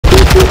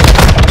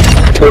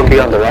He'll be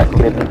on the right.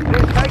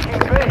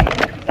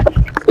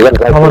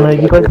 I'm on A,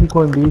 you guys keep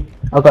going B.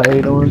 I got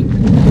A, don't worry.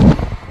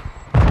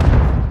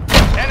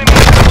 Enemy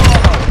at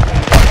Bravo.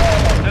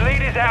 The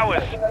lead is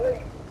ours.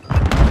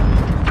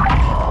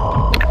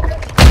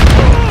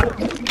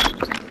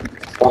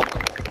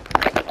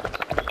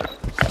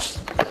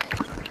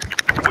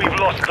 We've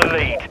lost the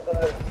lead.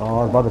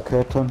 Oh, by the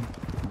curtain.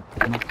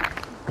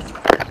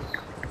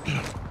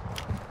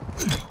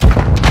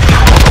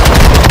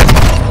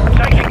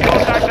 Taking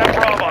contact at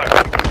Bravo.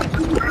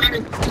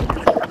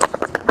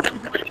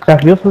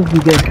 Jack, you're supposed to be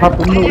getting top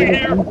in the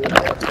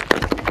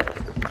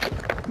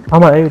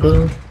I'm at A,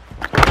 dude.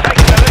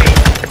 Taking the lead.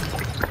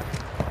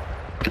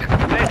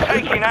 They're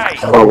taking A.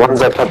 Oh,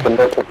 one's up and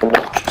left up and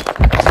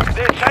left.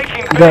 They're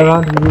taking B. You get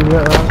around, you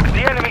get around.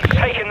 The enemy's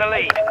taking the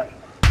lead.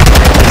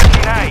 They're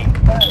taking A.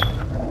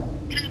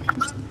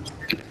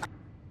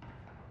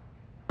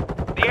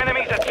 The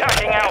enemy's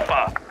attacking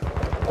Alpha.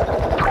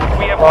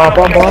 We have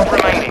one objective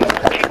remaining.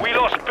 We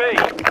lost B.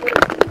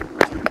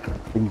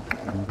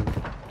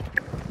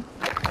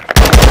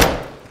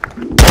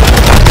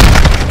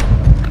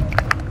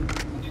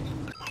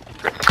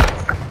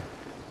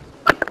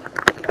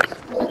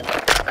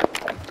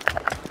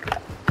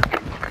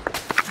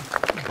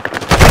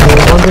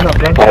 One's in a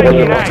blank.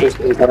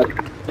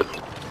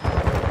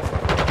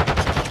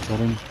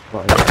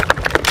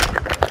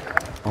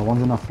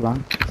 One's in a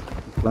flank.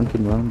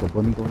 Flanking round the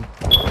bunny goal.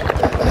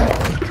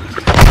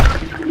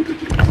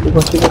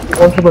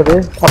 One's over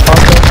there. Up, up,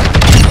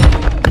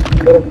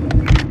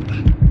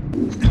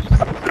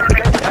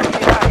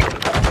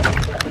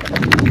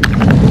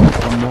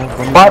 One more.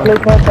 Bad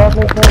like that, bad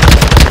like that.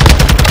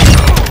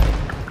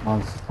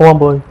 Nice. Come on,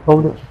 boy,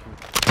 hold it.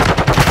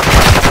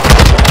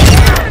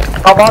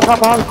 Come on,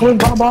 come on,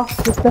 come on,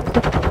 step.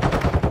 Come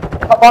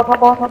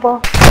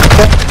on.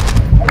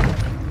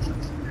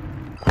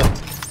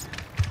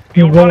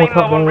 You're running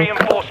low on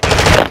reinforcements.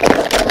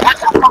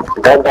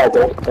 Don't die.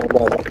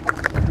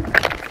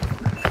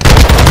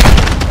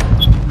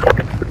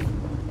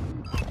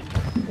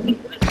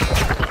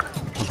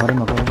 I got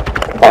him.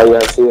 Oh yeah,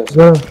 I see us.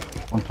 Yeah.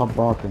 On top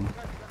bar thing.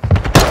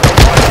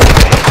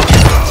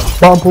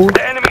 Bomb pool.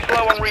 The enemy's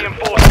low on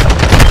reinforcements.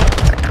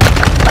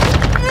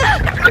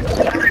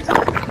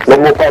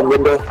 One more bomb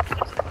window.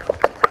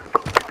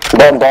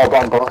 Bomb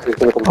bar. He's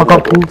gonna come I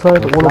got pool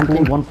side, one on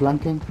pool. One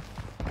flanking.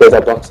 There's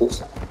our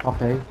boxes.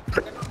 Okay.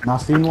 Now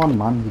seen one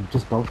man, you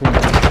just broke him.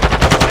 They're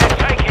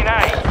taking A.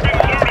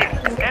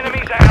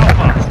 Enemies at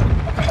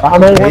Alpha.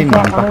 I'm A, Hey one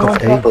man, shot, back I'm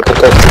off A, A.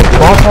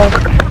 one shot.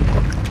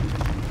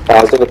 I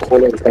was in the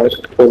corner inside.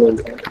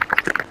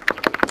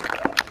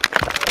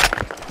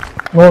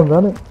 No one's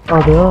done it.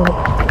 Oh, they are.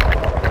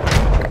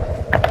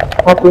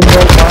 Up window,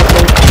 bad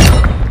like.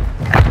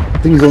 I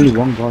think there's only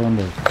one guy on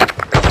there.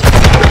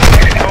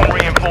 On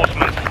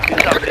reinforcements.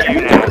 It's up to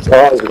you now.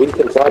 Oh, he's weak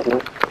inside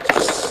now.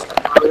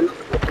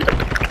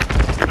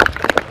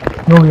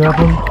 No, we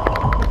haven't.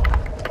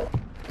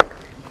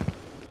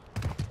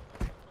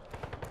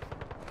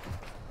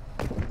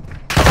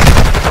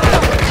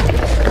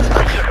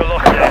 We took a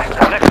loss there.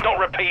 Let's not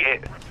repeat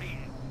it.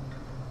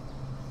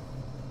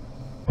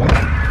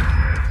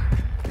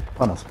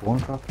 Found a spawn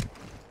trap.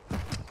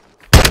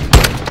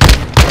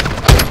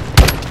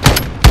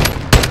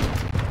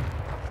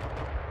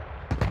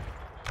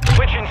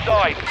 Switch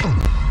inside.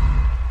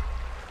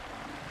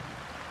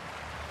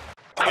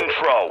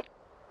 Control.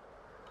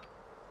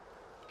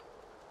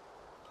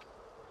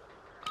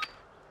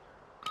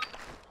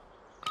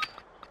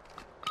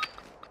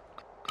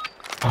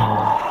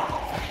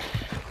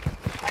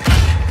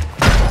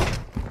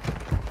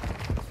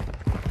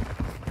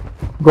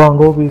 Go on,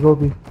 go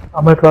B.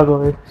 I'm gonna try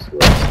go A.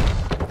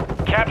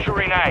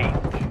 Capturing A.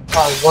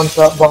 One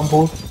shot, bomb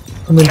pool.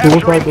 And then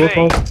dual side.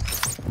 Bravo.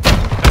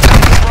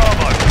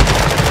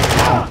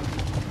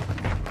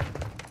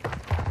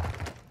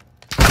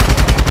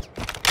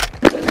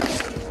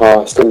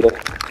 Oh, still there.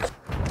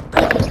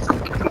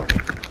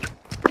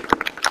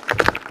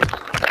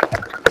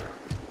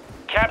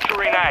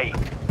 Capturing A.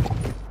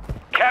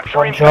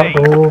 Capturing One shot,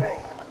 B. go.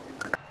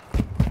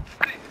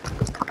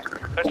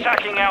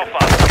 Attacking Alpha.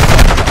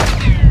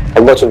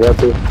 I'm watching that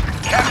too.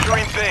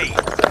 Capturing B.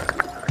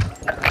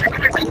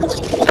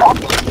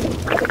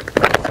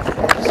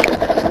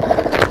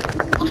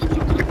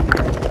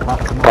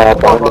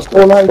 Behind us.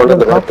 Oh, like, One on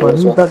the right top one. as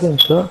He's well. back in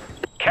shot.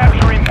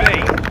 Capturing B.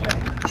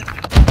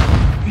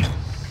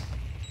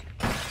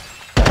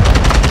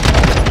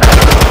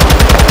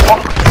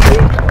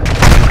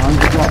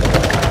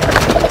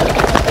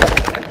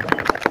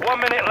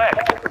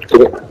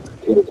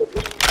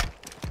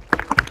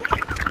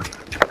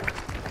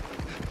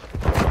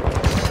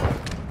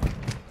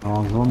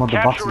 Oh, one of the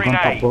boxes on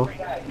top, bro. We're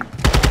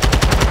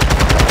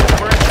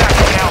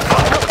attacking Alpha.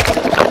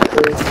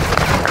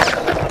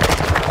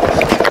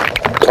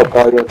 Top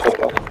bar, yeah, top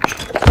bar.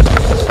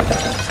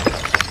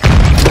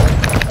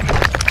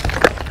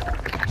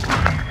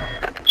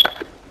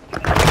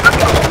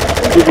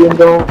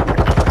 Window. Be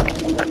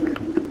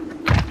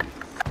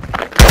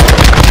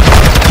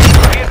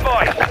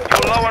advised,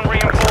 you're low on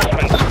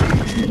reinforcements.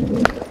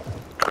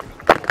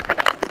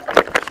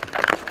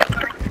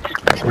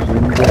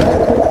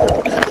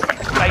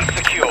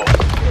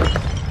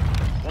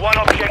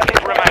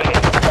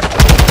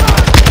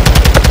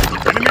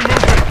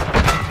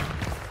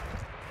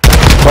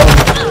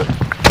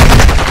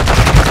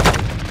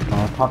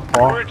 top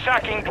We're 4.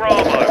 attacking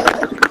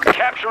Bravo.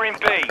 Capturing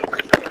B.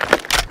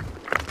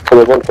 Come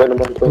on, 1 point,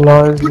 1 point.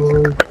 Live,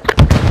 boys.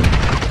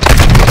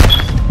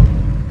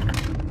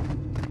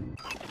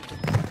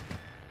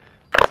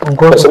 I'm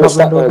going Let's for miss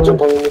top that, window, jump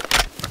boys. on me.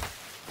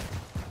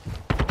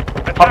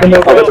 Top window,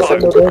 Attacking boys. Top Bravo.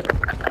 window, boys.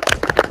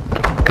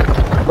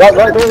 Right, go,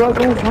 on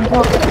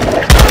top.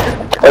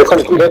 I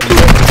can't do that.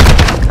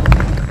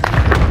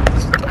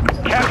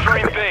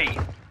 Capturing B.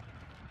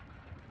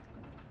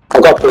 I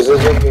got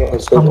precision.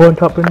 I'm going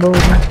top window.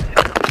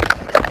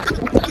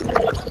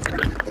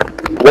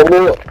 One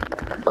more.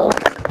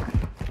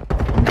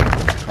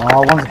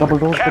 Oh, one's double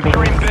doors.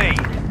 Capturing B.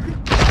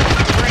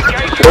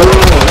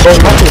 We're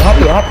engaging.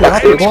 Oh,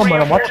 happy, go on,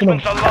 man, I'm watching him.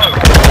 Reinforcements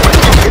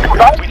are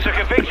low. We took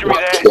a victory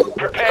there.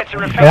 Prepare to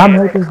repeat I am it.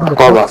 helping from the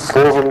Got top. about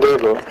 4 of them there,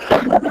 bro.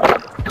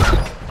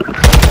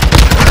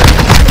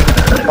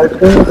 I'll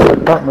stay with the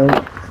top,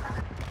 mate.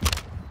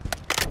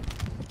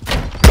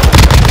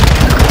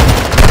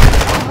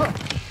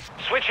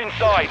 Switching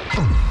sides.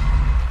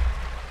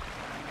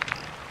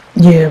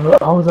 Yeah,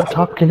 but how was that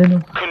top killing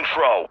him?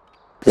 Control.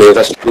 Yeah,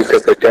 that's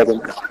because they're dead.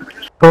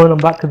 Throwing them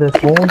back to their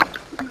spawn.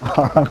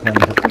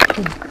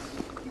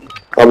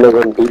 I'm not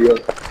going to beat you.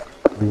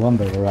 We won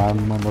the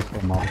round, man. What's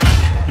the matter?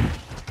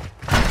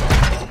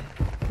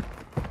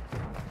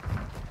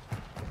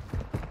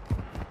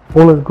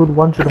 All is good,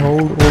 one should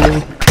hold, all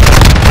is...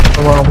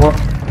 No matter what.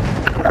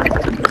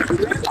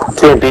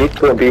 2 and B,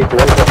 2 and B. 1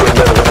 top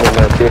window, 1 in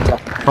the theatre.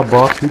 Top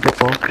boss, keep the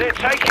 4. They're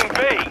taking B.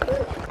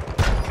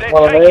 They're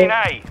Well, taking they-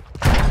 A.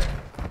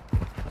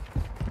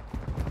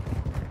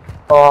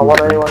 Oh,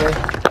 1A.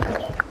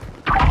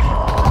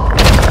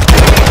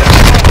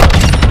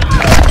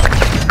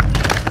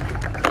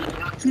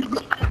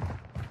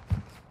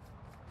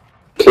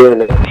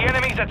 Clearing it. The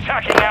enemy's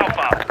attacking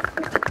Alpha.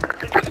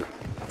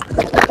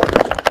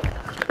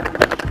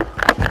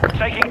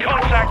 Taking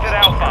contact at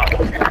Alpha.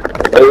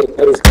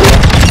 That is clear.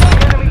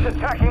 The enemy's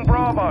attacking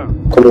Bravo.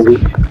 Come on, B.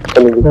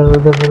 Come on, B. There's a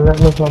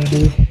relentless on B.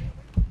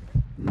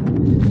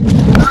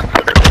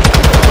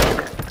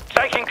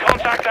 Taking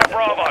contact at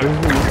Bravo. The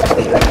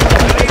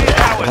lead is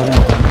ours.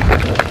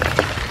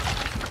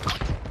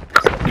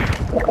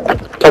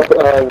 Top,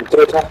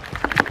 theatre.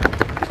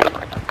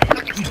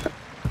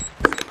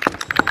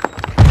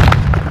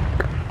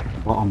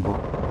 Bottom,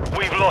 bottom.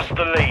 We've lost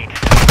the lead.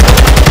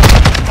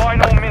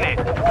 Final minute.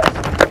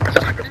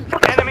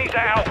 Enemies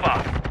at Alpha.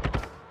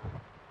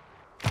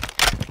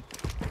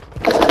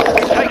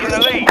 Taking the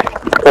lead.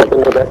 Top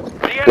window there. The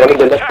One in enemy's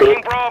the left door.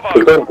 attacking Bravo.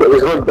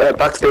 He's going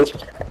backstage.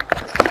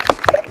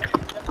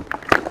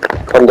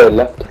 On the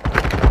left. The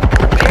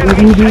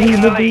enemy's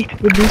taking the lead.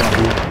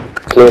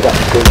 Clear that.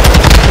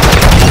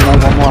 One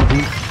more, B.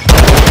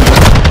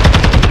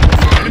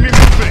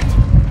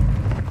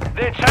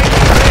 They're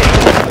taking the lead.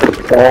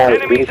 Oh,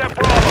 Enemies at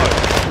Bravo.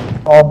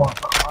 Oh my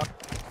god.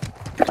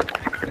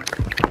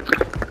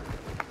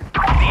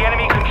 The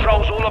enemy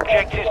controls all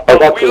objectives, I but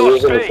got we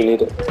lost precision if you B.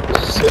 need it.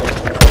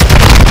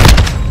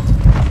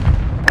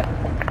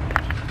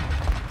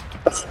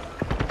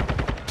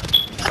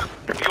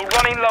 You're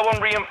running low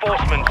on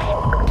reinforcements.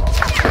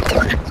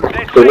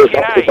 They're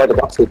By taking A. the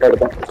box, by the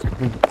box.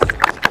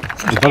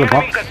 He's The got a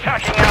box. enemy's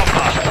attacking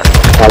Alpha.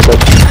 I'll go.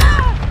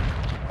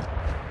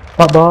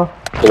 Top bar.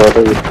 You know,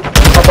 baby.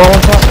 Top bar,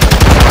 one top.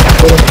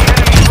 The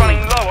enemy's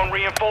running low on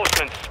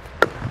reinforcements.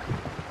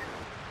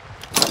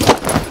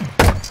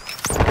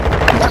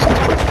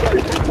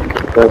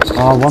 Thanks.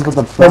 Oh, one's at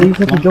the Ready, front.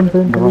 you have to jump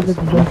in, The ready, you right have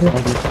to jump in.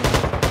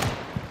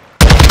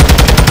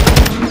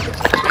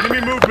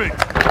 Enemy movement.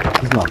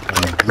 He's not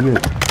playing.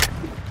 Weird.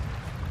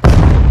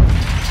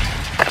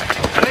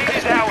 The lead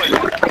is ours.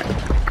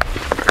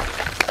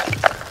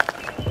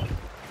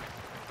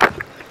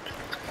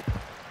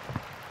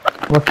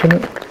 Watching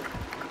it.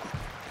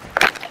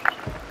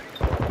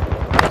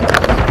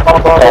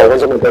 Oh,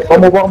 one's on the left.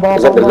 One more bottom bar,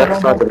 He's on the bottom bar,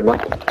 left bottom side of the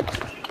map.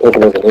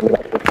 Open it, open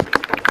it.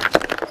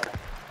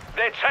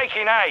 They're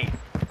taking A.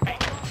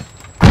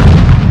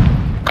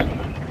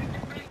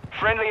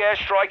 Friendly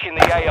airstrike in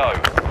the AO.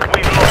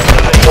 We've lost the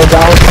lead. Go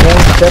down,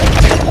 one step.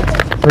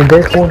 And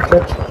there's one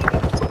step.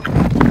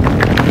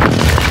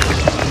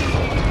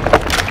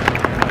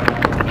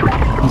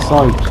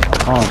 Inside.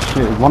 Oh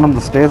shit. One on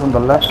the stairs on the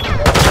left.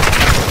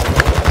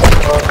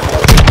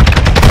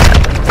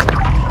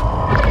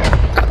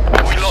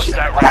 We lost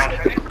that round.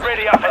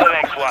 Ready up for the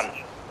next one.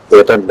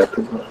 We're done that.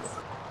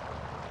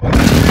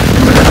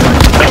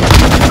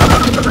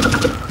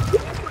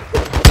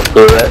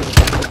 Yeah.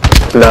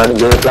 Nah,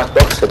 you're a black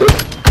box, I do.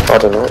 I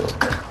don't know.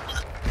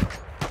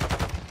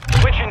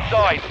 Switching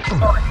sides.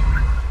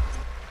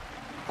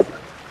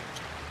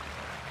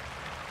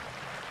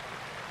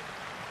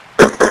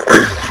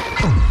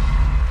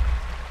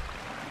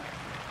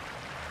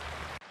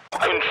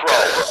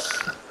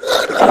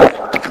 Control.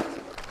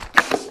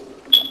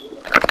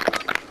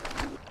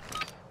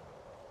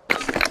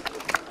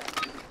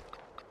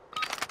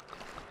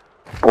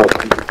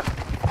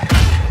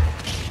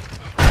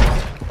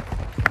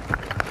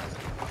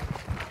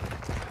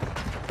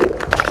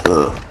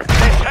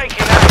 They're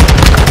taking A.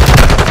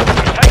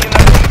 We've taken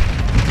the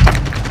lead.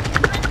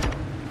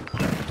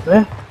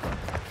 Where?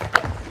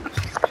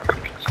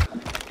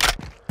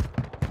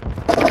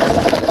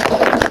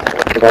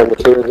 Behind the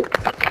tree.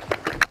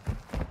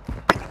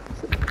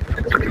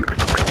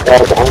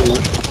 Oh, behind you.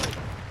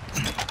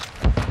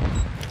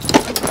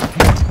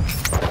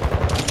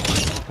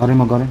 Got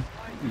him, I got him.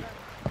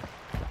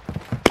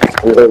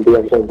 I'm going B.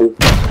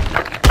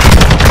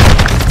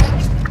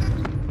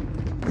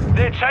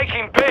 They're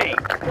taking B.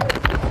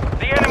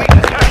 The enemy's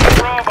attacking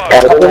Bravo.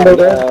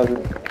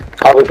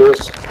 I would do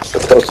this. The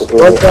closest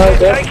One one. side,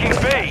 They're yeah. taking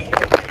B.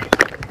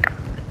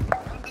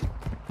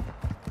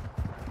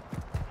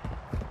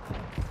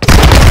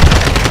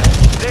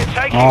 They're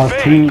taking B.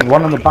 Two,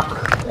 one on the back.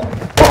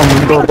 Bottom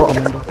window,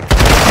 bottom window.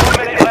 1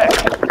 minute left.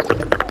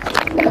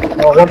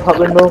 Oh, one top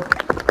window.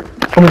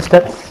 Coming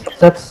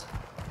steps.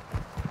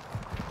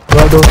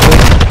 Right door.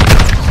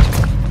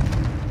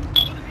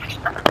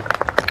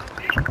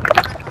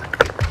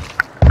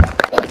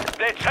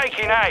 They're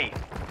taking A.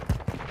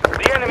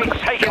 The enemy's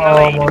taking the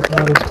Oh lead. my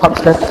god, it's top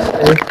steps.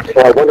 Eh?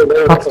 Oh, one of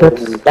them. Top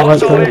steps. Right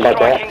Hostile side.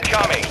 airstrike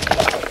incoming.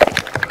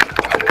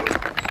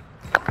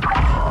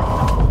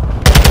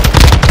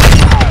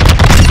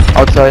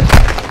 Outside.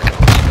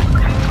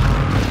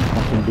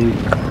 Fucking dude.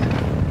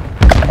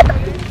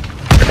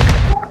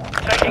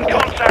 Taking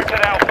contact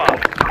at Alpha.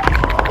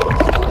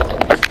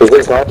 Is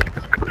this hard?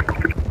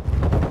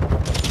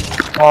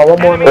 Oh, one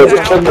more. Enemies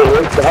Just at check the Alpha.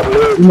 links. I have no.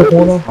 In the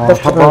corner. Oh,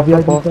 Left top side, off,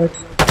 VIP top off. side.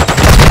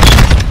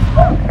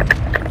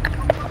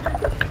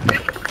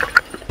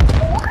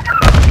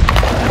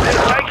 They're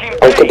taking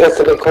I'm B.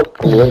 contested the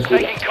link.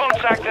 Taking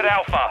contact at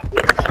Alpha.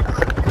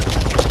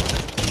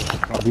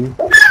 Got you.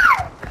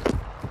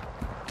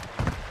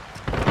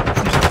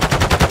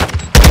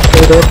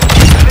 Stay there. The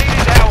lead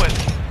is ours.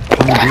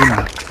 Come on, B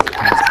now.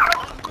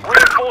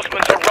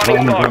 Reinforcements are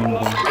running Bottom, low.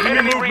 bottom.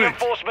 Enemy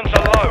reinforcements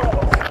are low.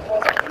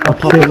 Oh,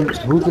 top shit. window.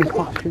 Who's this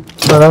fuck shit?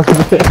 No, that's a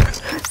bit.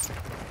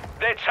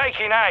 They're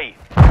taking A.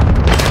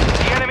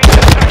 The enemy's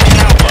attacking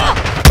Alpha.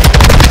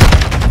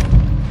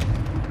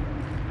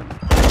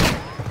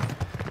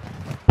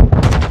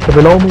 They're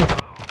below me.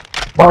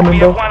 Bottom We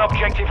window. have one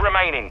objective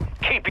remaining.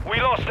 Keep it.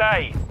 We lost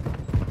A.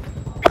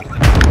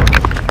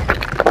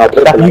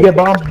 You get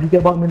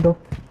bottom window.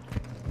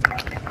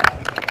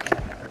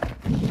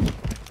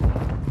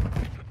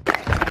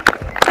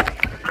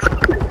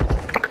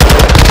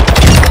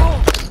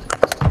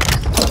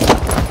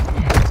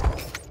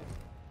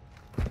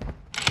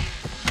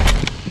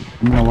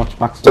 I'm gonna watch So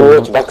backstage.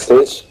 watch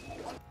backstage.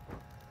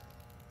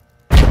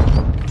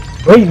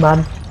 Wait,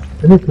 man.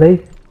 Let me play.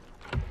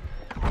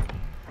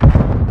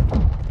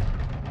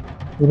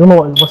 You don't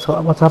know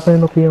what's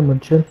happening up here, man.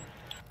 Chill.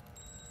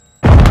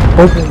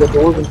 Open the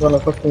doors and gonna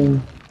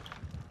fucking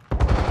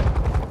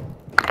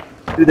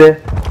do the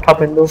top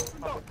window.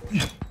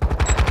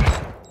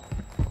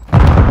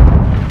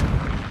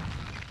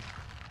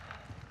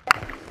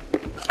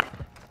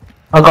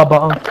 I got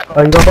bottom.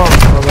 You got bottom.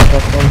 I got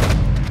top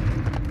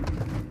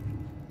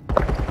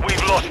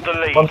We've lost the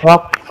lead. one.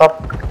 Top.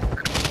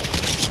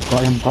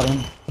 Got him. Top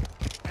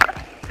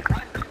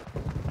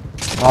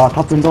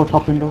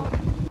window.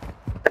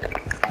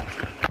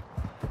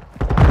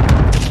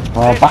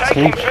 They're taking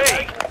Backstage. B.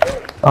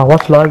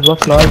 Watch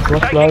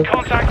live. Taking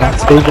contact at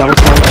Backstage, Bravo.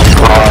 outside.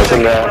 Oh, it's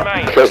in there.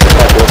 Close to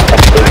top, close to top.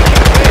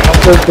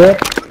 Upstairs there.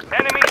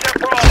 Enemies at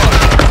Bravo.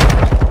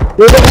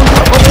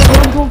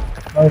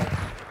 Nice.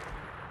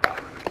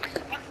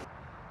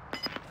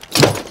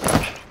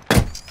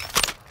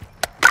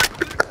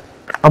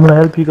 I'm gonna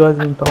help you guys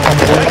in top.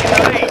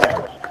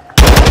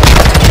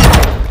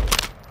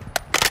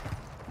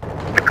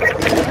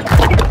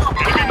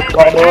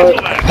 Taking the lead.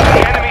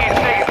 The enemy is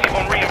negative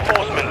on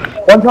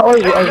reinforcements. One top,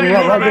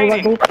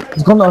 right go.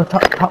 He's gone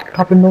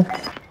top window.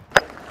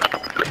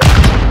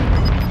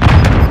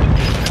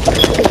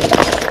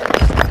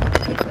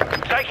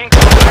 Taking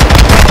contact.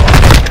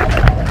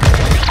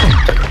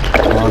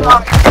 All saber.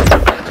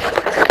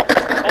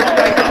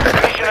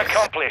 Mission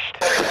accomplished.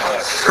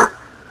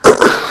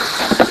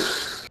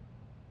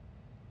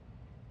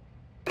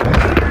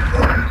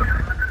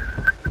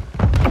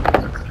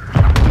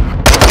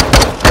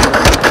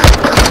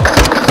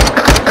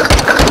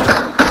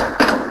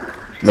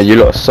 Man, you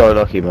lot are so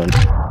lucky, man.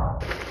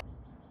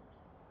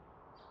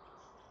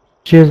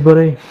 Cheers,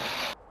 buddy.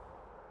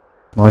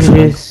 Nice.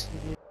 Cheers.